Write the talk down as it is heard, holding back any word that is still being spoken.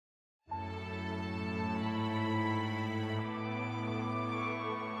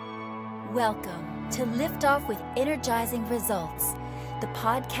Welcome to Lift Off with Energizing Results, the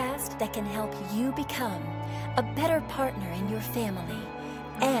podcast that can help you become a better partner in your family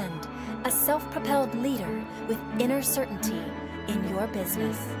and a self-propelled leader with inner certainty in your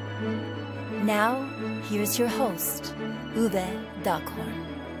business. Now, here's your host, Uwe Daghorn.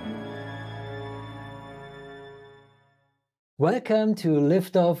 Welcome to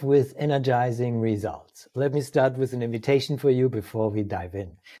Lift Off with Energizing Results. Let me start with an invitation for you before we dive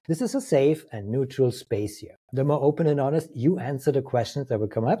in. This is a safe and neutral space here. The more open and honest you answer the questions that will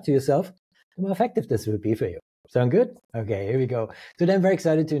come up to yourself, the more effective this will be for you. Sound good? Okay, here we go. Today I'm very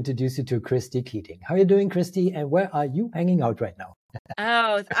excited to introduce you to Keating. How are you doing, Christy? And where are you hanging out right now?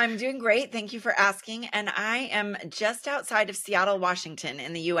 Oh, I'm doing great. Thank you for asking. And I am just outside of Seattle, Washington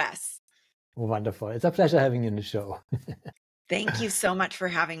in the U.S. Wonderful. It's a pleasure having you on the show. Thank you so much for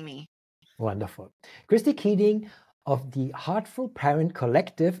having me. Wonderful. Keating of the Heartful Parent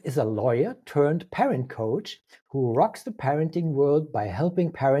Collective is a lawyer turned parent coach who rocks the parenting world by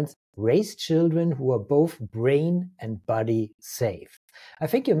helping parents raise children who are both brain and body safe. I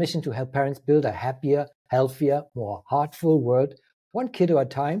think your mission to help parents build a happier, healthier, more heartful world, one kid at a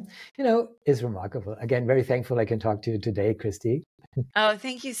time, is remarkable. Again, very thankful I can talk to you today, Christy. Oh,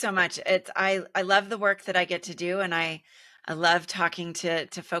 thank you so much. I love the work that I get to do, and I love talking to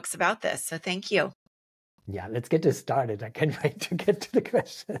folks about this. So thank you. Yeah, let's get this started. I can't wait to get to the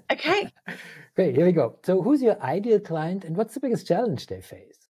question. Okay. Great, here we go. So who's your ideal client and what's the biggest challenge they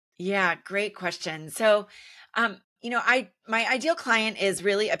face? Yeah, great question. So, my ideal client is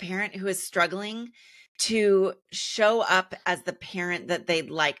really a parent who is struggling to show up as the parent that they'd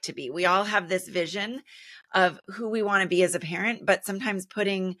like to be. We all have this vision of who we want to be as a parent, but sometimes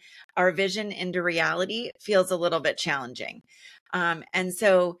putting our vision into reality feels a little bit challenging. And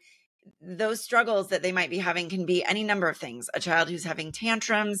so those struggles that they might be having can be any number of things. A child who's having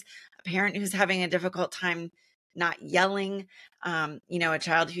tantrums, a parent who's having a difficult time not yelling, a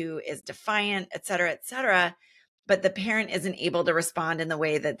child who is defiant, et cetera, but the parent isn't able to respond in the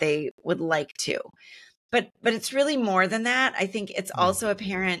way that they would like to. But it's really more than that. I think it's also a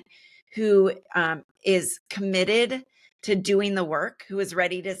parent who is committed to doing the work, who is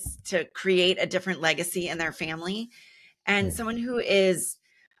ready to create a different legacy in their family, and someone who is,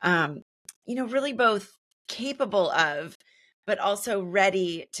 really both capable of, but also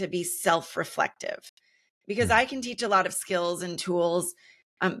ready to be self-reflective. Because I can teach a lot of skills and tools,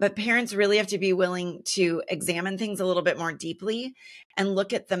 but parents really have to be willing to examine things a little bit more deeply and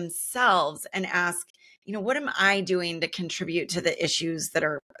look at themselves and ask, what am I doing to contribute to the issues that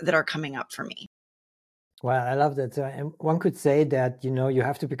are coming up for me? Well, I love that. And one could say that, you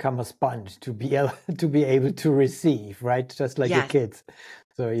have to become a sponge to be able to receive, right? Just like your kids.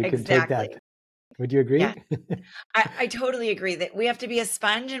 So you can take that. Would you agree? Yeah, I totally agree that we have to be a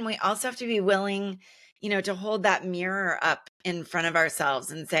sponge, and we also have to be willing, to hold that mirror up in front of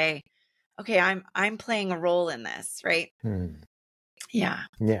ourselves and say, okay, I'm playing a role in this, right? Yeah.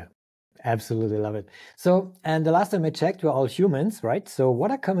 Yeah. Absolutely love it. So, and the last time I checked, we're all humans, right? So what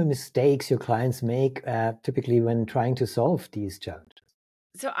are common mistakes your clients make typically when trying to solve these challenges?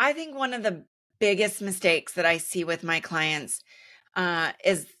 So I think one of the biggest mistakes that I see with my clients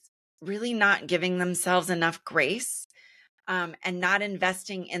is really not giving themselves enough grace and not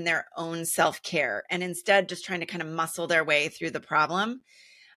investing in their own self-care, and instead just trying to kind of muscle their way through the problem.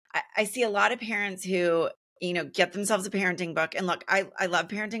 I see a lot of parents who get themselves a parenting book. And look, I love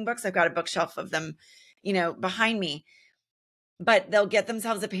parenting books. I've got a bookshelf of them, behind me. But they'll get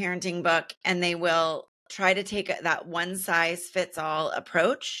themselves a parenting book and they will try to take that one size fits all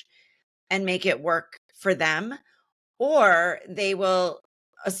approach and make it work for them. Or they will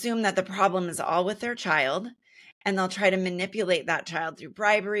assume that the problem is all with their child, and they'll try to manipulate that child through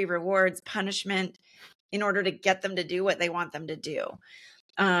bribery, rewards, punishment in order to get them to do what they want them to do.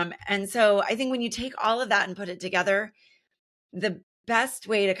 And so I think when you take all of that and put it together, the best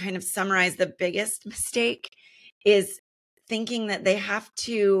way to kind of summarize the biggest mistake is thinking that they have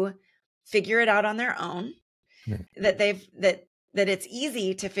to figure it out on their own, that it's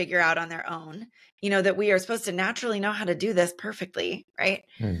easy to figure out on their own, that we are supposed to naturally know how to do this perfectly, right?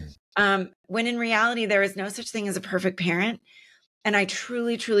 When in reality, there is no such thing as a perfect parent. And I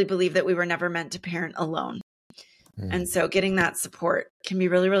truly, truly believe that we were never meant to parent alone. And so getting that support can be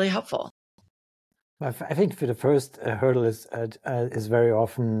really, really helpful. I think for the first hurdle is very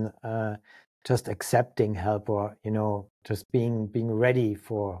often just accepting help, or just being ready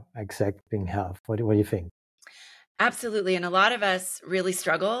for accepting help. What do you think? Absolutely. And a lot of us really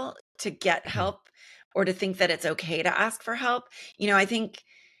struggle to get help or to think that it's okay to ask for help. I think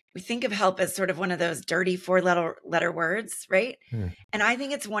we think of help as sort of one of those dirty four-letter words, right? Mm. And I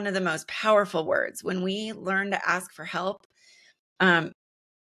think it's one of the most powerful words. When we learn to ask for help, um,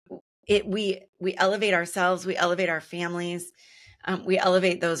 we elevate ourselves, we elevate our families, we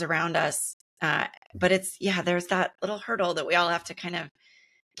elevate those around us. But there's that little hurdle that we all have to kind of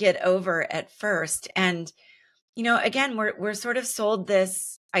get over at first. And again, we're sort of sold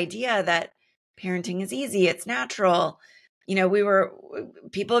this idea that parenting is easy, it's natural.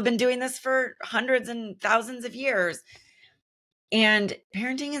 People have been doing this for hundreds and thousands of years. And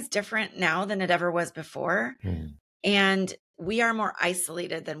parenting is different now than it ever was before. Mm. And we are more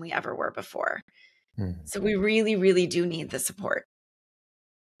isolated than we ever were before. Mm. So we really, really do need the support.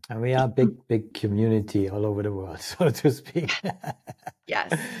 And we are a big community all over the world, so to speak.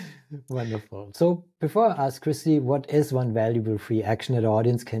 Yes. Wonderful. So before I ask Christy, what is one valuable free action that our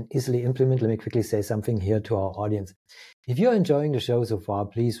audience can easily implement? Let me quickly say something here to our audience. If you're enjoying the show so far,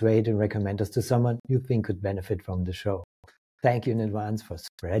 please rate and recommend us to someone you think could benefit from the show. Thank you in advance for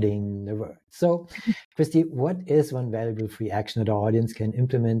spreading the word. So, Christy, what is one valuable free action that our audience can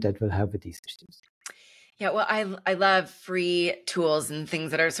implement that will help with these issues? Yeah, well, I love free tools and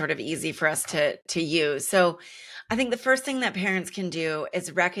things that are sort of easy for us to use. So I think the first thing that parents can do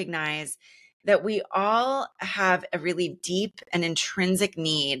is recognize that we all have a really deep and intrinsic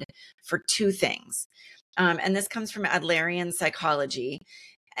need for two things. And this comes from Adlerian psychology.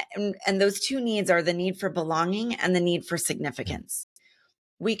 And those two needs are the need for belonging and the need for significance.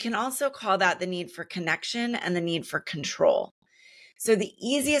 We can also call that the need for connection and the need for control. So the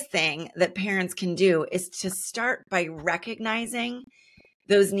easiest thing that parents can do is to start by recognizing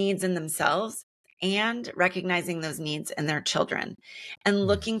those needs in themselves and recognizing those needs in their children and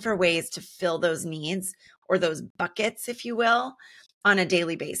looking for ways to fill those needs, or those buckets, if you will, on a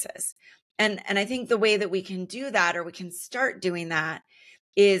daily basis. And I think the way that we can do that, or we can start doing that,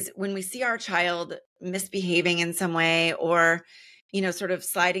 is when we see our child misbehaving in some way, or sort of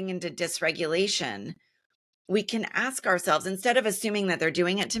sliding into dysregulation, we can ask ourselves, instead of assuming that they're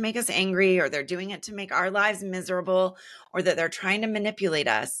doing it to make us angry, or they're doing it to make our lives miserable, or that they're trying to manipulate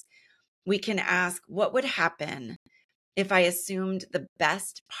us, we can ask, what would happen if I assumed the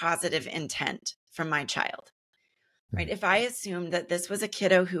best positive intent from my child, right? If I assumed that this was a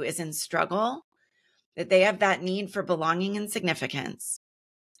kiddo who is in struggle, that they have that need for belonging and significance,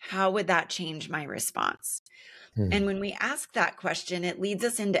 how would that change my response? And when we ask that question, it leads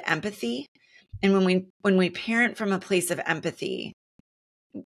us into empathy. And when we parent from a place of empathy,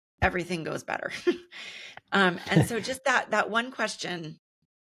 everything goes better. And so just that one question,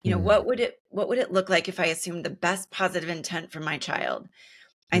 what would it look like if I assumed the best positive intent from my child?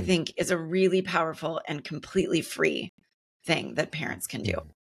 I think is a really powerful and completely free thing that parents can do.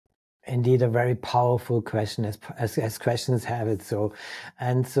 Indeed, a very powerful question, as questions have it. So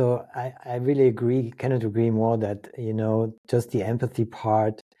I really cannot agree more that, just the empathy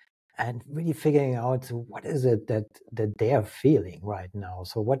part and really figuring out, so what is it that they are feeling right now?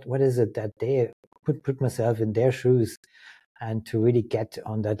 So what is it that they put myself in their shoes, and to really get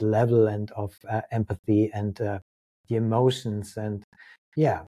on that level and of empathy and the emotions. And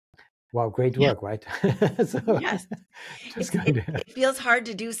yeah, wow, great work, right? So Yes. just It feels hard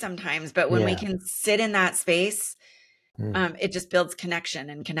to do sometimes, but when we can sit in that space, it just builds connection,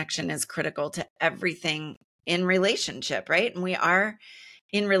 and connection is critical to everything in relationship, right? And we are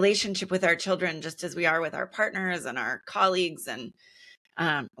in relationship with our children just as we are with our partners and our colleagues. And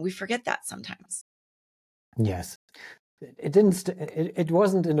we forget that sometimes. Yes. It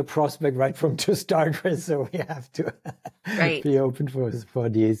wasn't in the prospect right from to start with, so we have to be open for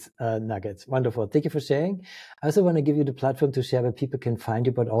these nuggets. Wonderful. Thank you for sharing. I also want to give you the platform to share where people can find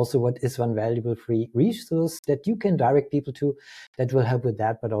you, but also what is one valuable free resource that you can direct people to that will help with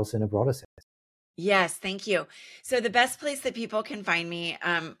that, but also in a broader sense. Yes, thank you. So the best place that people can find me,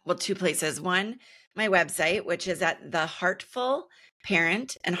 two places. One, my website, which is at the Heartful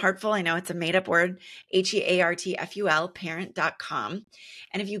Parent, and Heartful, I know it's a made up word, HEARTFUL parent.com.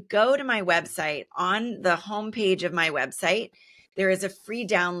 And if you go to my website, on the homepage of my website, there is a free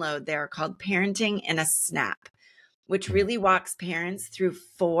download there called Parenting in a Snap, which really walks parents through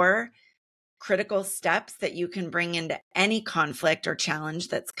 4 critical steps that you can bring into any conflict or challenge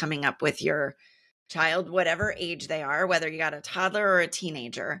that's coming up with your child, whatever age they are, whether you got a toddler or a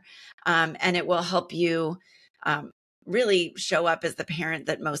teenager. And it will help you really show up as the parent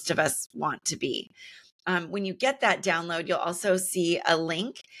that most of us want to be. When you get that download, you'll also see a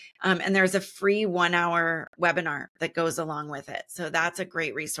link, and there's a free 1-hour webinar that goes along with it. So that's a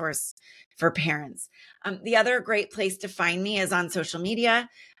great resource for parents. The other great place to find me is on social media.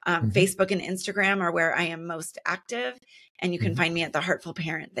 Facebook and Instagram are where I am most active, and you can find me at The Heartful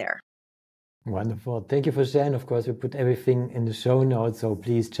Parent there. Wonderful. Thank you for sharing. Of course, we put everything in the show notes, so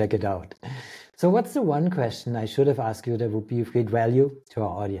please check it out. So what's the one question I should have asked you that would be of great value to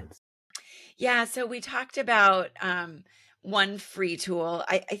our audience? Yeah, so we talked about one free tool.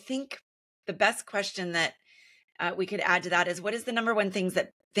 I think the best question that we could add to that is, what is the number one thing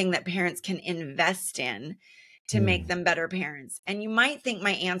that parents can invest in to make them better parents? And you might think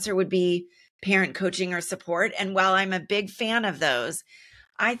my answer would be parent coaching or support. And while I'm a big fan of those,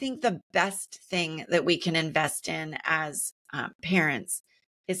 I think the best thing that we can invest in as parents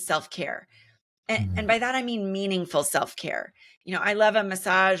is self-care. And by that, I mean meaningful self-care. I love a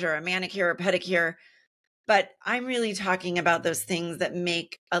massage or a manicure or pedicure, but I'm really talking about those things that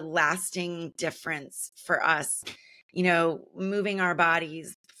make a lasting difference for us. Moving our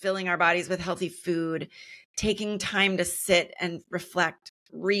bodies, filling our bodies with healthy food, taking time to sit and reflect,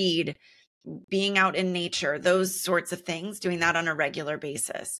 read, being out in nature, those sorts of things, doing that on a regular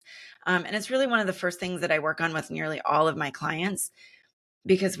basis. And it's really one of the first things that I work on with nearly all of my clients,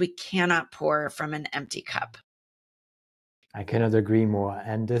 because we cannot pour from an empty cup. I cannot agree more.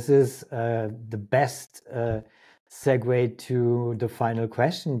 And this is the best segue to the final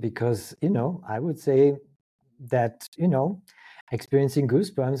question, because, I would say that, experiencing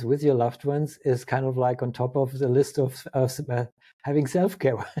goosebumps with your loved ones is kind of like on top of the list of having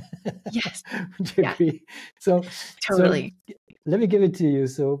self-care. Yes. Would you agree? So, Totally. So let me give it to you.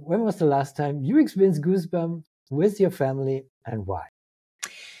 So when was the last time you experienced goosebumps with your family, and why?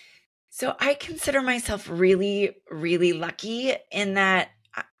 So I consider myself really, really lucky in that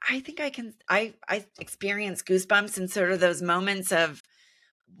I think I experience goosebumps in sort of those moments of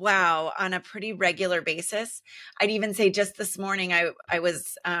wow on a pretty regular basis. I'd even say just this morning, I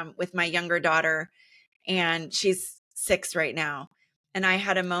was with my younger daughter, and she's 6 right now. And I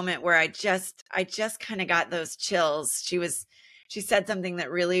had a moment where I just kind of got those chills. She said something that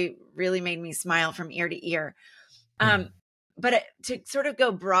really, really made me smile from ear to ear. But to sort of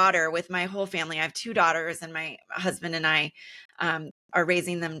go broader with my whole family, I have 2 daughters, and my husband and I are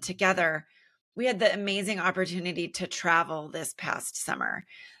raising them together. We had the amazing opportunity to travel this past summer.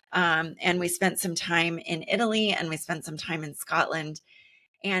 And we spent some time in Italy, and we spent some time in Scotland.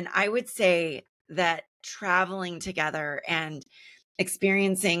 And I would say that traveling together and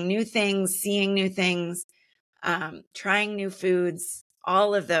experiencing new things, seeing new things, trying new foods,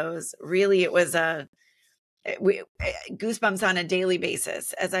 all of those, really, it was goosebumps on a daily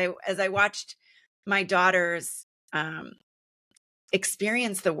basis as I watched my daughters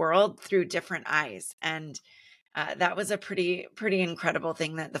experience the world through different eyes. And that was a pretty incredible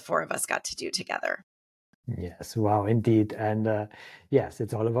thing that the 4 of us got to do together. Yes, wow, indeed. And yes,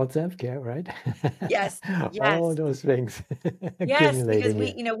 it's all about self-care, right? Yes. All those things Yes, because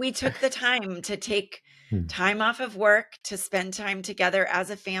accumulating. we took the time to take Hmm. time off of work to spend time together as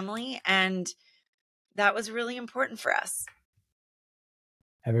a family, and that was really important for us.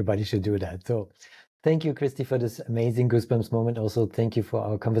 Everybody should do that. So thank you, Christy, for this amazing goosebumps moment. Also, thank you for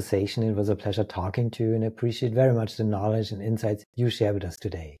our conversation. It was a pleasure talking to you, and I appreciate very much the knowledge and insights you share with us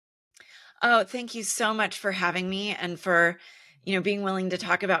today. Oh, thank you so much for having me, and for, being willing to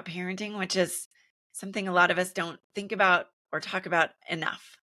talk about parenting, which is something a lot of us don't think about or talk about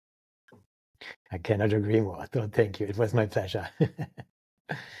enough. I cannot agree more. So thank you. It was my pleasure.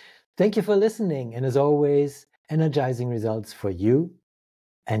 Thank you for listening. And as always, energizing results for you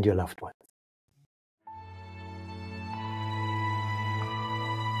and your loved ones.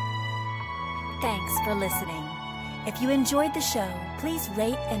 Thanks for listening. If you enjoyed the show, please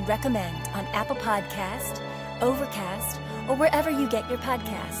rate and recommend on Apple Podcast, Overcast, or wherever you get your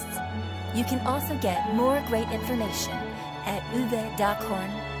podcasts. You can also get more great information at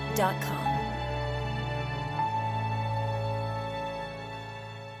uvedockhorn.com.